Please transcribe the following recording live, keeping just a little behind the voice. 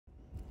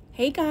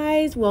Hey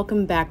guys,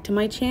 welcome back to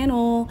my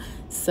channel.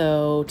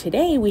 So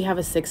today we have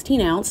a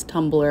 16-ounce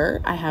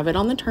tumbler. I have it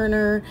on the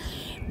turner.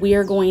 We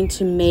are going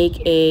to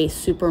make a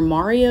Super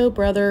Mario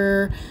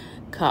Brother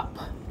cup.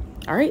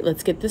 All right,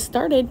 let's get this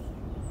started.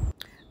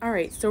 All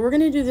right, so we're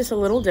going to do this a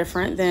little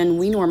different than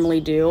we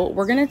normally do.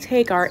 We're going to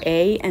take our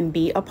A and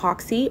B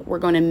epoxy. We're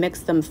going to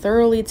mix them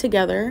thoroughly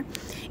together,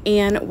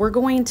 and we're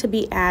going to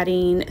be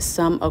adding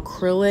some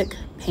acrylic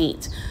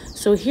paint.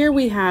 So here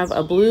we have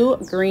a blue,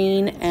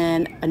 green,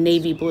 and a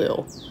navy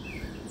blue.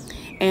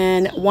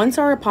 And once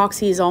our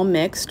epoxy is all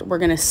mixed, we're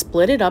going to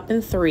split it up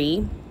in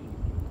 3.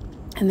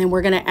 And then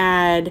we're going to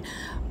add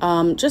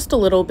just a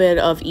little bit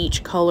of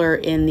each color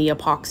in the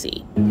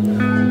epoxy.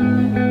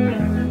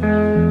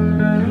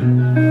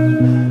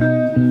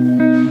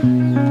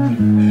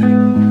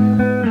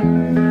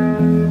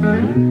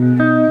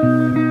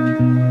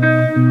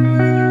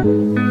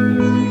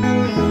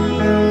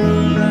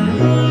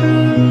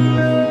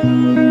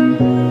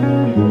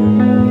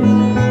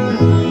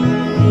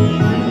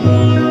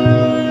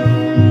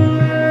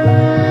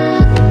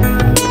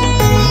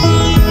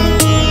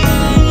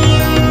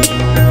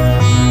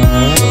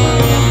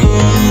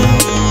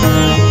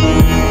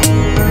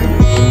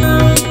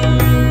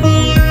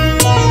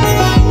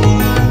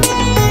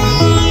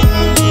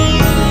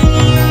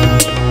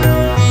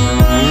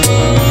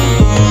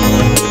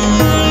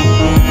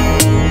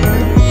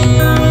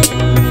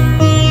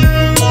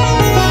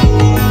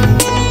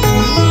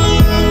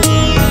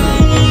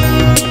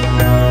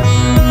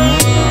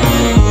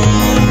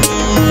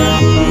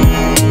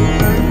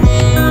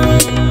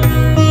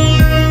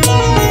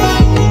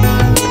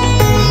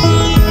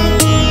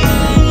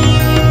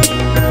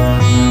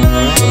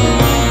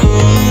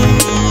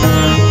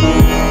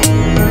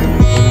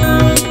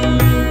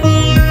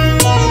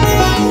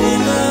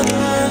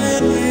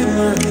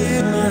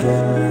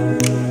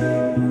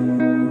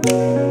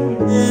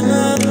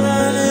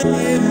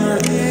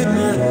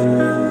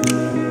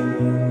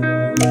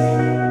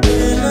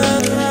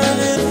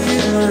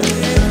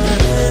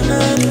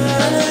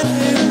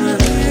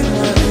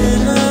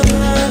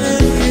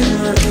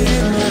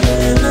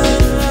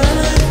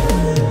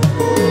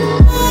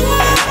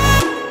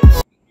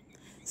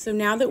 So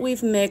now that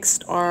we've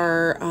mixed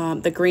our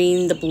the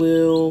green, the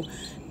blue,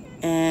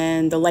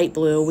 and the light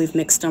blue, we've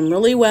mixed them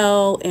really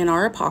well in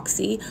our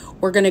epoxy.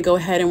 We're going to go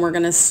ahead and we're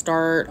going to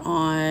start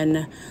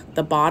on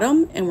the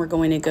bottom, and we're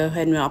going to go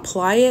ahead and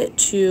apply it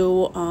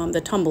to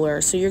the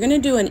tumbler. So you're going to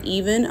do an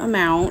even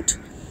amount.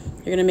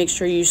 You're going to make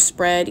sure you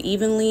spread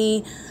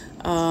evenly,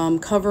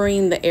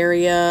 covering the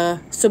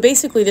area. So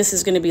basically this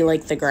is going to be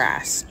like the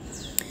grass.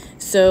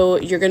 So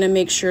you're going to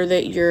make sure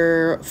that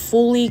you're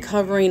fully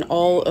covering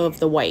all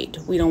of the white.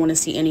 We don't want to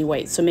see any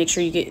white. So make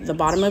sure you get the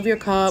bottom of your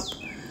cup.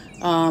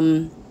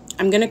 I'm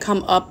going to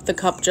come up the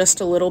cup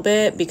just a little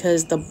bit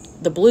because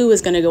the blue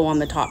is going to go on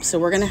the top. So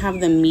we're going to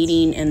have them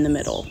meeting in the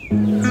middle.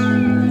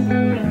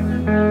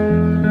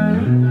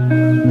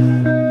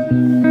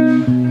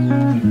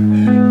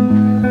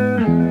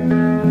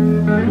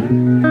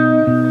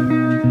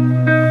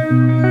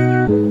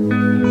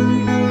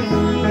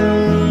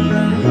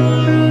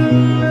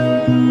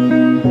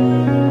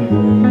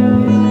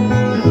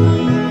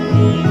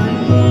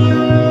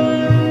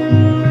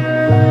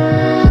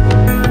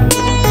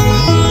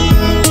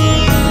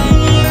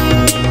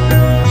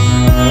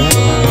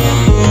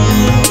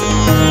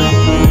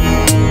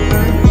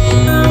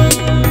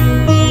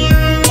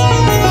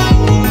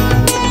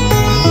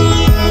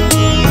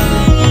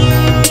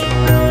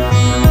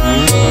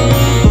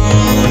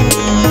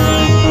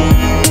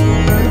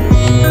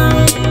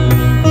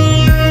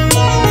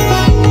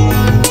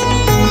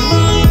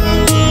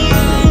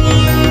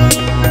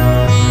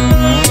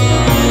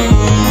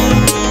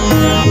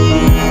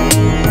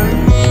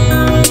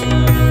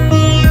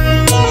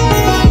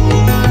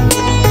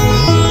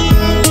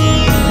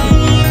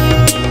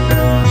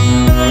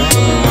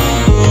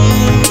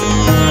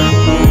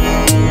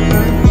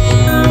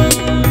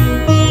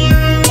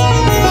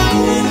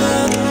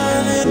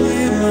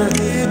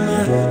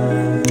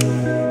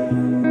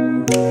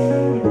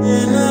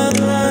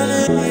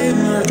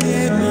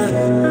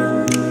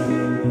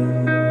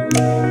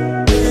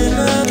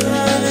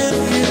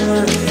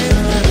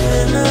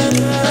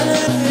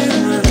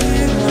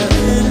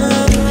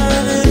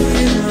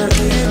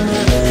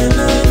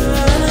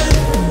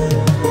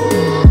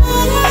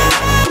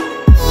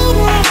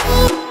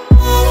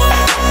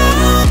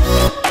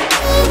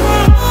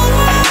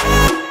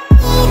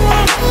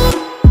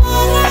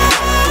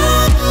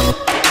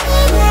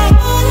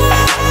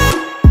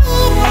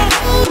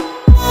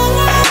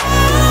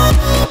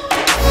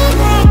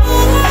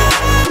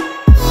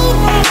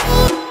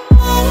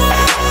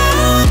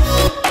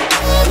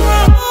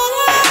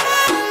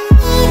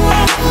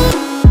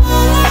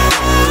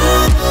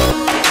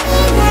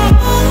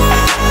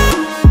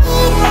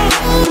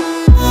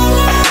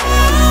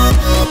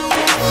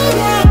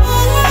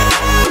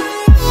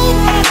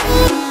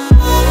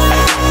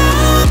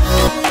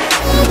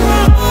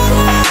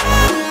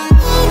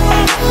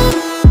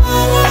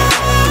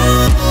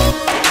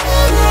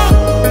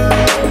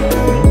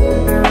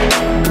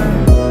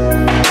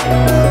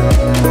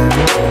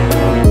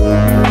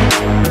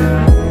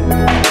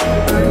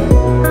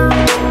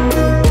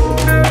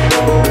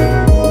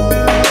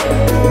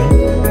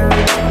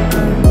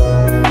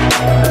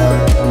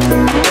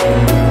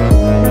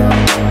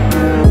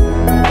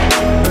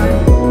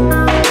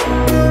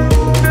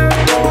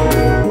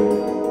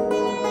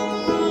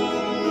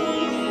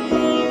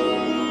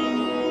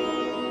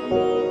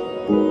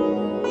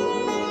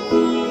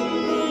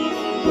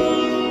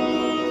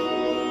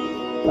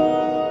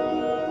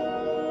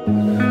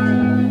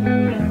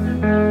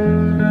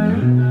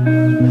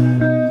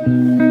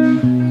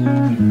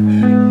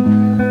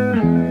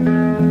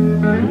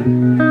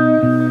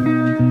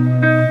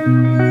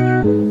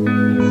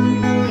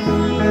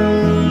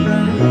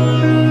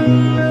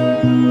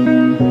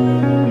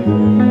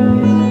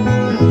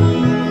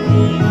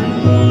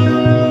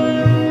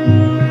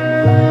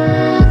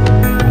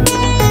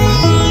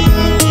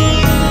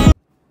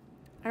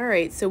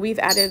 So we've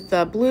added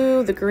the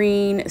blue, the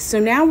green. So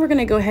now we're going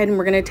to go ahead and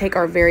we're going to take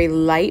our very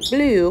light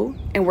blue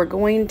and we're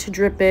going to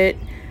drip it.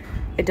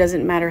 It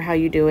doesn't matter how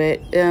you do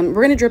it. We're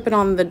going to drip it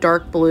on the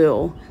dark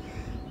blue.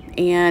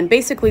 And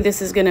basically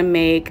this is going to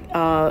make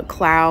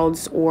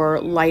clouds or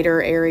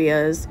lighter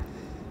areas.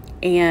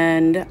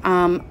 And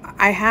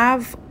I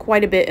have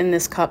quite a bit in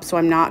this cup, so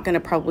I'm not going to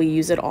probably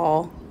use it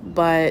all.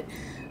 But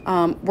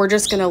we're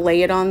just going to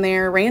lay it on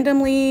there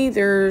randomly.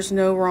 There's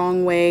no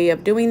wrong way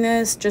of doing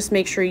this. Just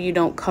make sure you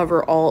don't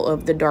cover all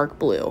of the dark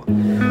blue.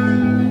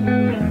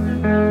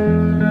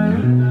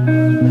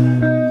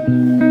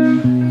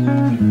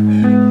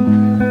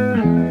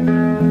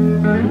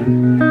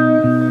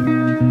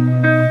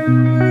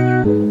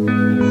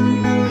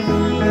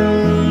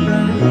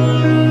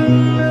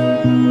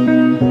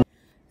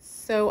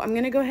 I'm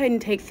going to go ahead and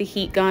take the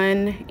heat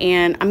gun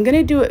and I'm going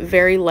to do it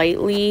very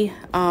lightly.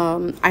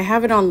 I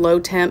have it on low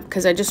temp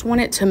because I just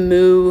want it to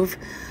move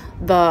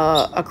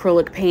the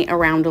acrylic paint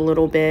around a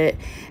little bit.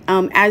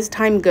 As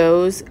time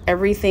goes,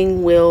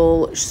 everything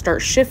will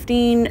start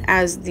shifting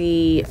as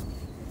the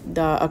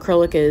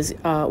acrylic is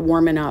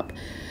warming up.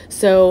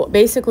 So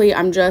basically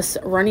I'm just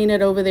running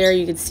it over there.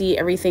 You can see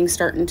everything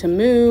starting to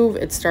move.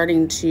 It's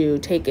starting to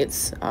take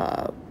its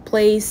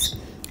place.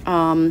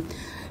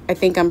 I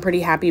think I'm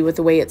pretty happy with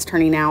the way it's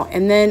turning out.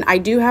 And then I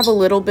do have a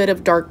little bit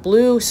of dark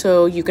blue,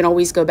 so you can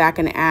always go back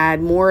and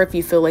add more if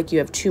you feel like you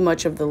have too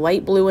much of the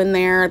light blue in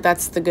there.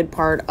 That's the good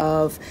part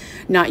of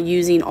not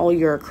using all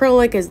your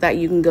acrylic, is that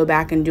you can go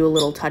back and do a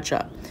little touch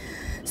up.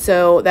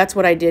 So that's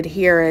what I did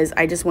here, is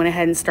I just went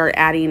ahead and started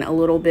adding a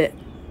little bit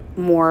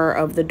more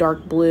of the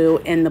dark blue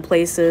in the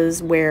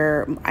places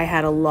where I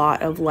had a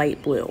lot of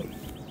light blue.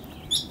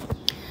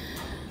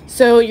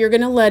 So you're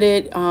going to let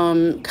it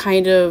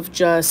kind of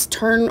just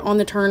turn on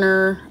the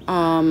turner,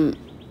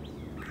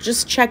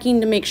 just checking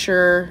to make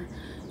sure,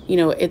 you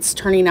know, it's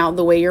turning out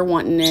the way you're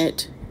wanting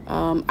it.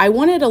 I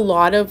wanted a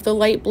lot of the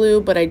light blue,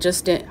 but I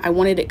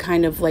wanted it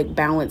kind of like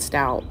balanced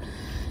out.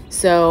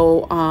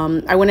 So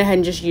I went ahead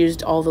and just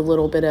used all the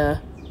little bit of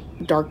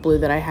dark blue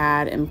that I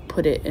had and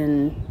put it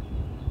in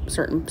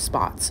certain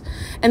spots.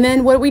 And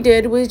then what we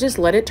did was just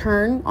let it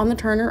turn on the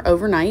turner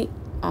overnight.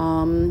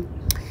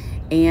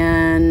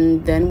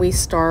 And then we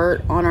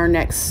start on our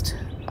next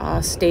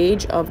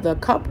stage of the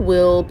cup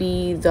will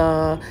be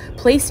the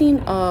placing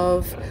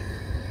of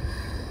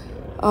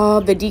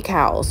the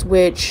decals,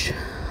 which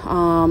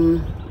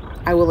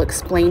I will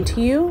explain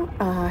to you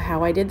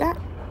how I did that.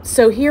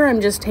 So here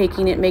I'm just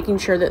taking it, making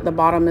sure that the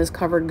bottom is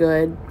covered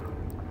good.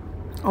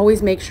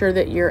 Always make sure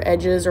that your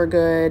edges are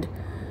good.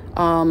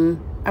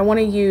 I want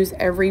to use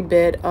every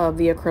bit of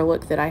the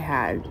acrylic that I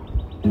had.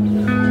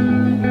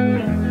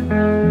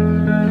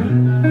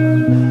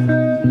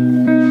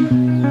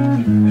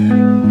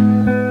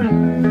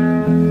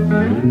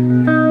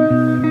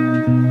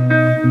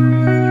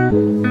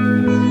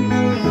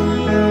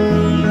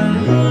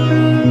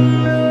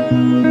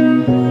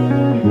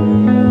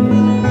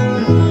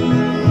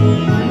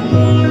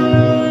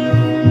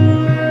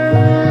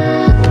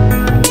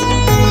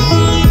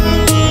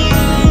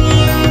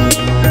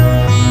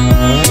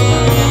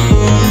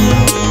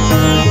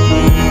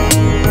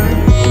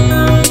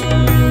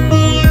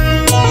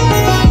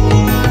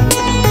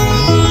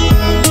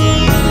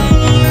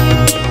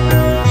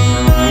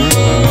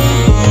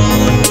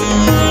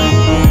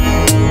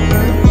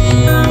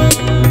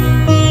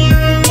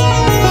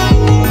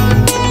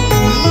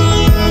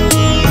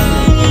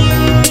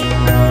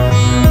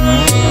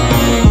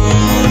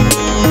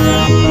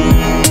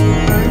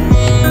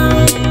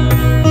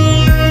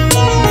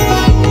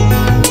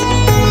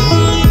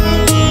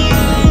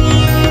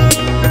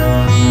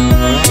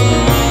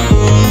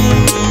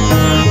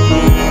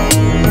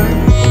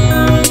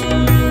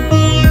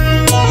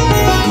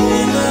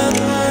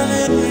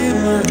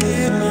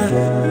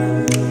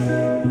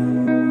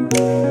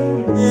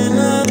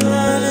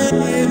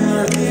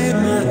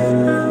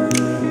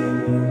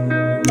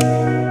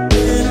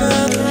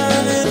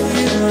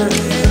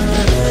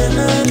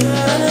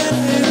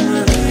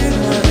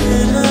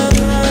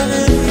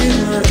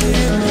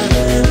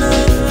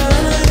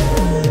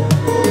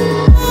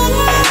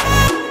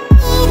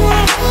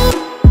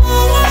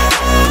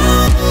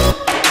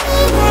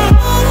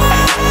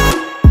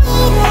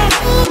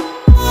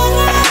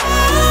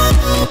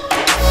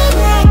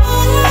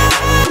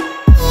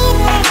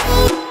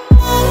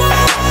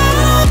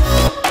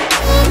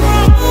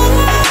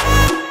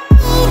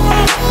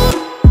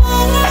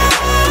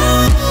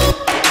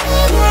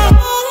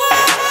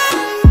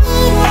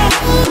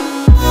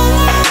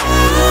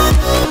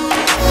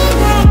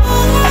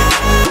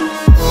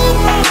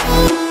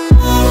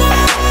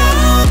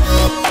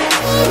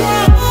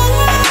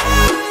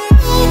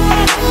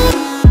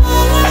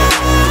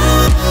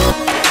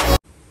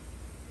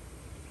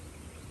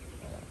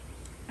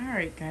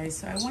 guys,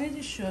 so I wanted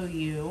to show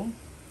you,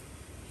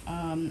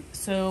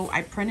 so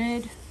I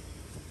printed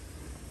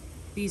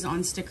these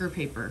on sticker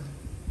paper,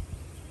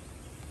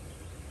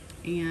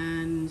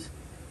 and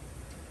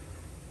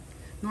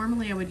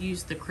normally I would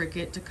use the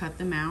Cricut to cut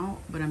them out,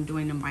 but I'm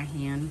doing them by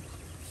hand.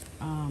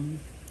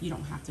 You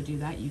don't have to do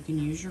that, you can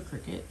use your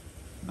Cricut,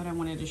 but I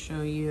wanted to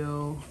show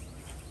you,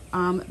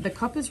 the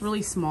cup is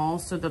really small,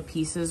 so the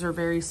pieces are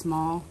very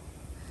small,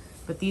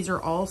 but these are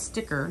all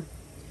sticker.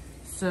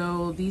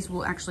 So these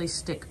will actually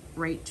stick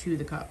right to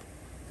the cup.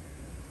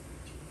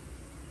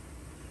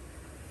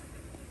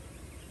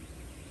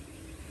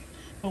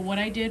 But what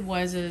I did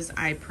is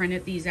I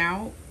printed these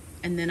out,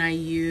 and then I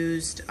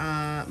used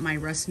my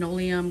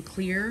Rust-Oleum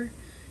clear,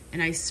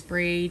 and I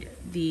sprayed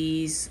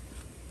these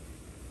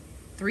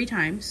 3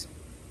 times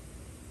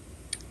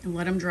and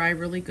let them dry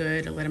really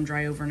good. I let them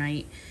dry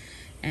overnight.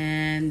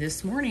 And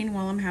this morning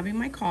while I'm having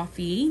my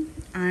coffee,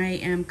 I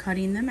am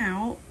cutting them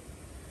out,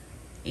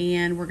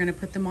 and we're gonna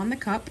put them on the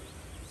cup,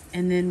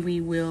 and then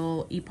we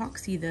will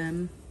epoxy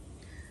them,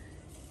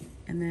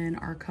 and then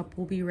our cup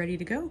will be ready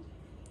to go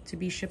to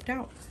be shipped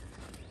out.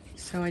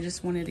 So I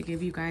just wanted to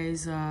give you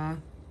guys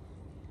an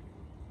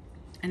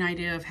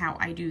idea of how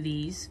I do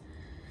these.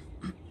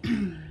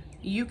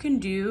 You can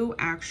do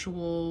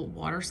actual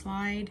water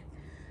slide,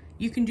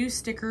 you can do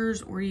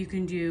stickers, or you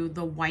can do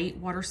the white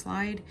water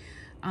slide.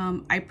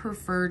 I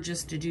prefer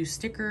just to do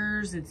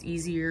stickers. It's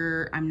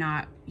easier. I'm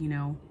not, you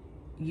know,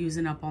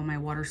 using up all my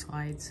water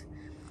slides,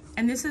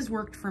 and this has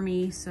worked for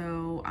me.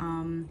 So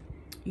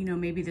you know,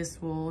 maybe this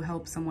will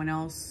help someone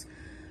else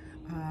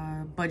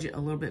budget a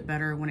little bit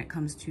better when it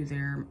comes to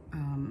their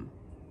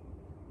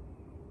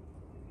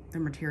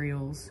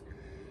materials.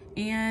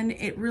 And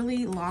it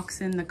really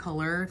locks in the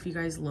color. If you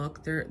guys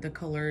look, the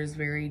color is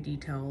very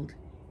detailed.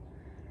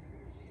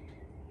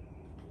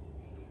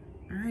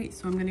 All right,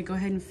 so I'm going to go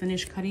ahead and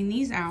finish cutting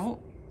these out,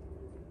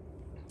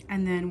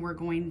 and then we're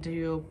going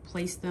to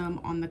place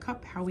them on the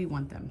cup how we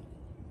want them.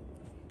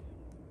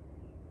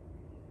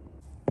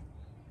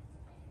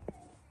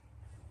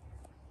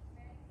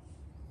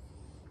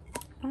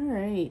 All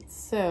right,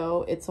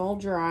 so it's all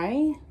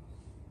dry,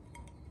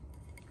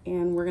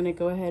 and we're gonna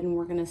go ahead and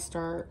we're gonna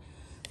start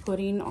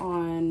putting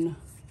on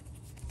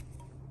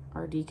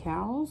our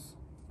decals.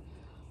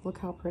 Look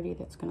how pretty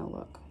that's gonna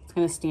look. It's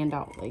gonna stand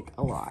out like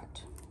a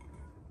lot.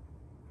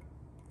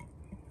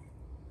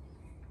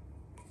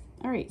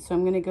 All right, so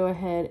I'm gonna go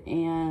ahead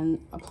and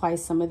apply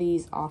some of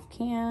these off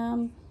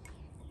cam.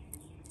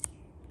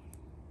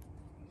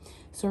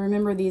 So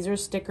remember, these are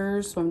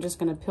stickers, so I'm just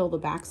gonna peel the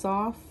backs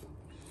off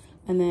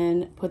and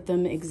then put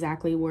them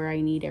exactly where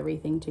I need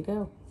everything to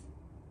go.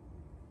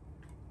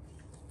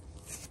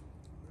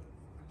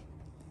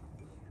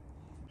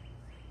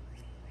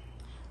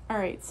 All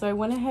right, so I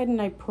went ahead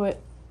and I put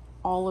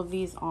all of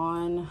these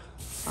on.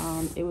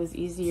 It was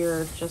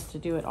easier just to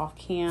do it off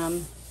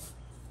cam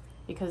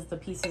because the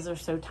pieces are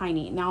so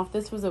tiny. Now, if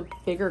this was a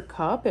bigger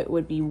cup, it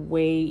would be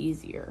way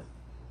easier.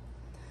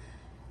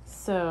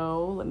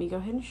 So let me go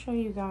ahead and show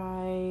you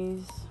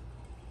guys.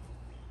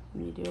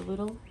 Let me do a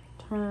little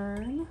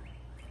turn.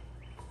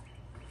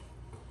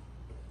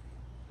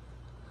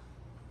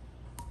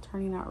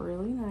 Turning out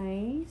really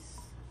nice.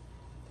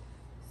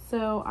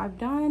 So I've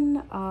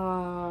done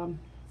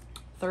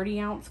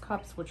 30-ounce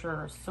cups, which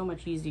are so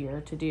much easier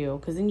to do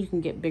because then you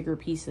can get bigger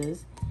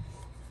pieces.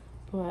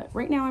 But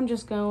right now I'm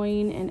just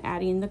going and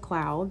adding the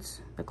clouds.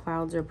 The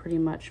clouds are pretty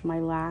much my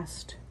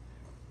last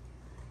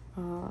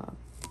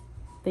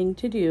thing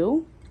to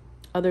do,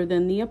 other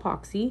than the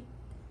epoxy.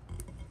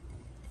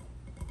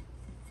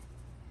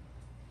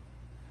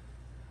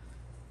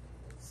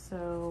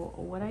 So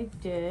what I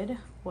did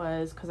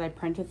was, because I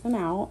printed them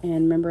out, and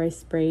remember I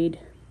sprayed,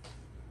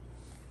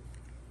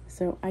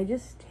 so I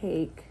just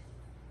take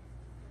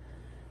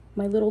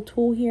my little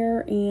tool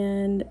here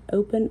and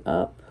open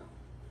up,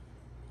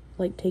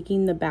 like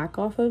taking the back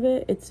off of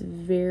it. It's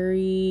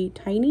very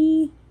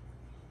tiny.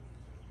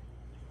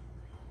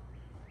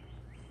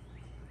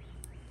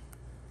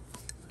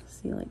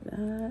 See, like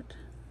that.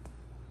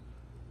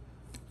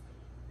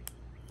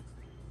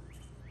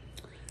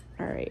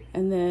 All right,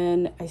 and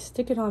then I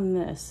stick it on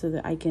this so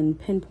that I can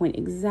pinpoint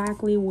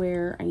exactly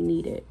where I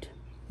need it.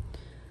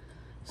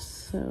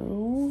 So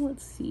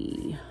let's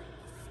see.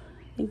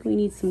 I think we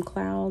need some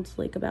clouds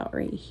like about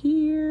right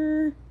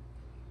here.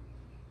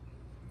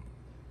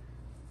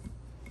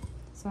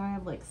 So I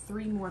have like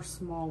 3 more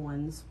small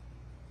ones.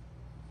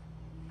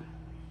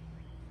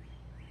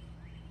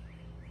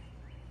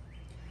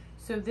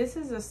 So this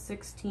is a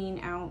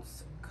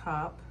 16-ounce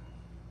cup.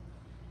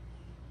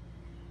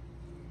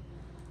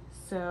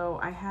 So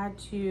I had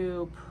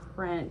to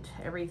print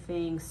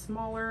everything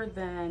smaller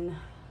than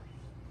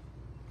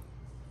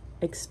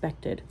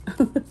expected.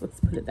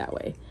 Let's put it that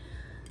way.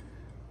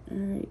 All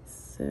right,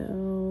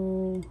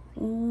 so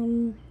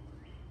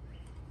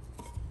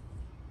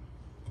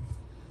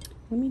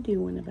let me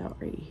do one about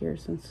right here,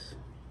 since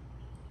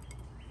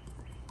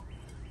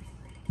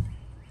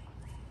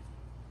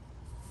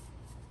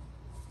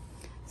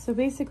so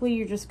basically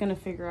you're just going to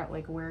figure out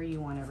like where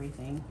you want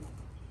everything.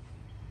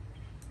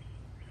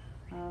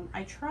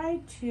 I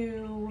tried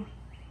to,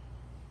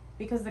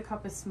 because the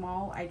cup is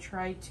small, I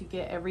tried to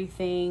get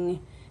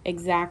everything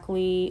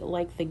exactly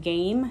like the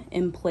game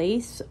in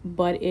place,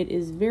 but it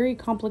is very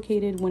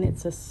complicated when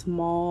it's a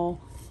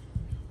small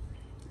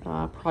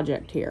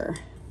project here.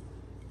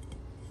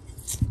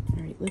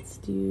 All right, let's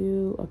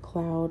do a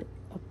cloud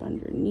up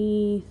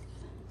underneath.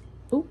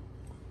 Oh,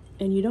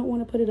 and you don't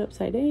want to put it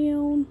upside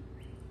down.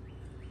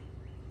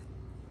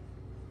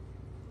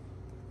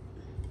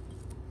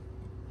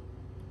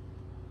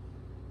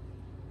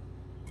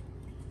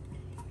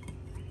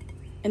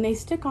 And they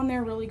stick on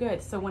there really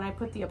good, so when I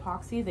put the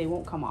epoxy, they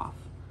won't come off.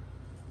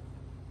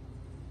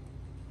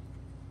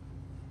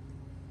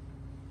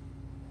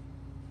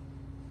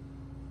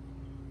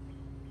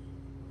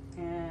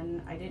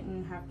 And I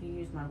didn't have to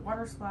use my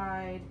water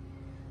slide.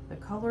 The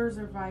colors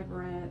are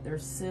vibrant, they're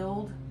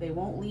sealed, they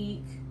won't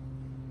leak.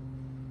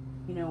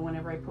 You know,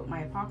 whenever I put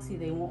my epoxy,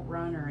 they won't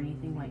run or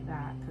anything like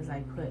that because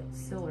I put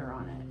sealer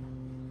on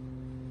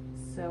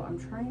it. So I'm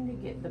trying to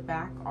get the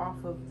back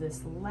off of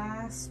this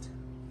last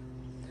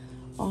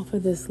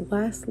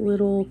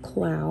little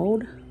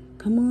cloud.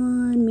 Come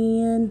on,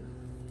 man.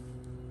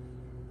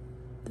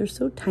 They're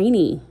so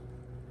tiny.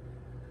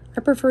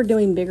 I prefer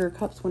doing bigger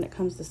cups when it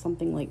comes to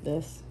something like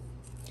this.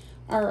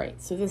 All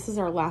right, so this is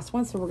our last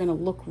one. So we're gonna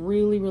look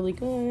really, really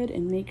good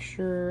and make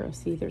sure,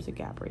 see, there's a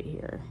gap right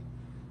here.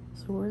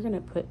 So we're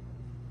gonna put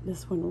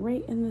this one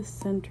right in the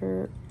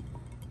center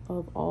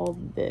of all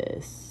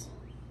this.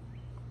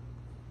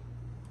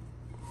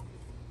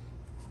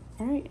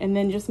 All right, and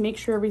then just make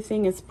sure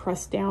everything is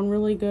pressed down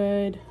really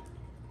good.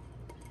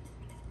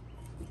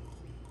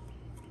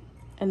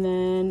 And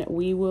then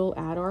we will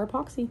add our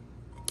epoxy.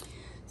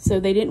 So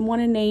they didn't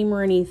want a name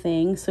or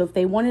anything. So if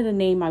they wanted a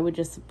name, I would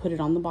just put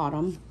it on the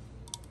bottom.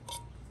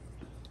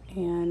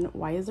 And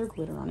why is there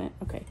glitter on it?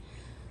 Okay,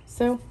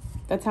 so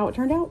that's how it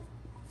turned out.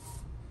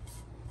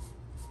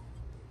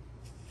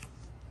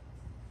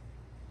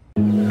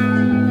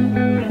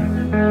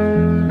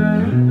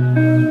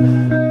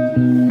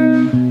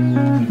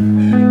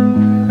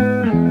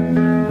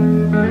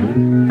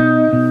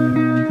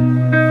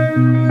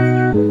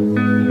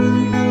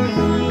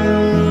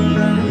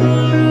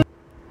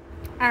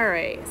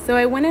 So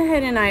I went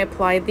ahead and I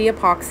applied the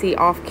epoxy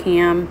off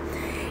cam,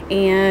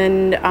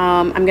 and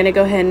I'm gonna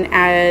go ahead and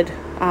add,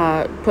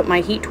 put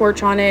my heat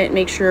torch on it,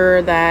 make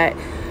sure that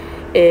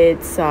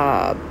it's,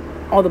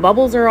 all the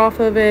bubbles are off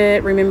of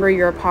it. Remember,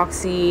 your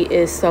epoxy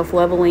is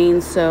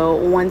self-leveling, so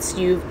once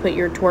you've put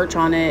your torch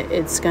on it,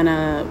 it's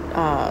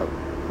gonna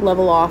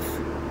level off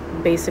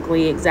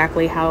basically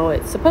exactly how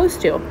it's supposed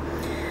to.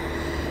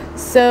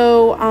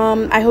 So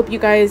I hope you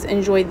guys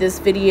enjoyed this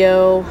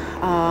video.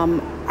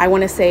 I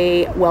want to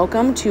say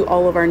welcome to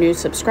all of our new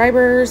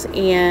subscribers,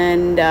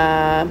 and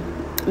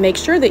make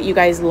sure that you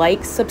guys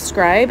like,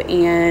 subscribe,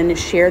 and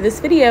share this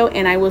video,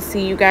 and I will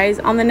see you guys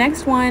on the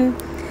next one.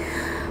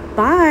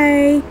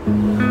 Bye.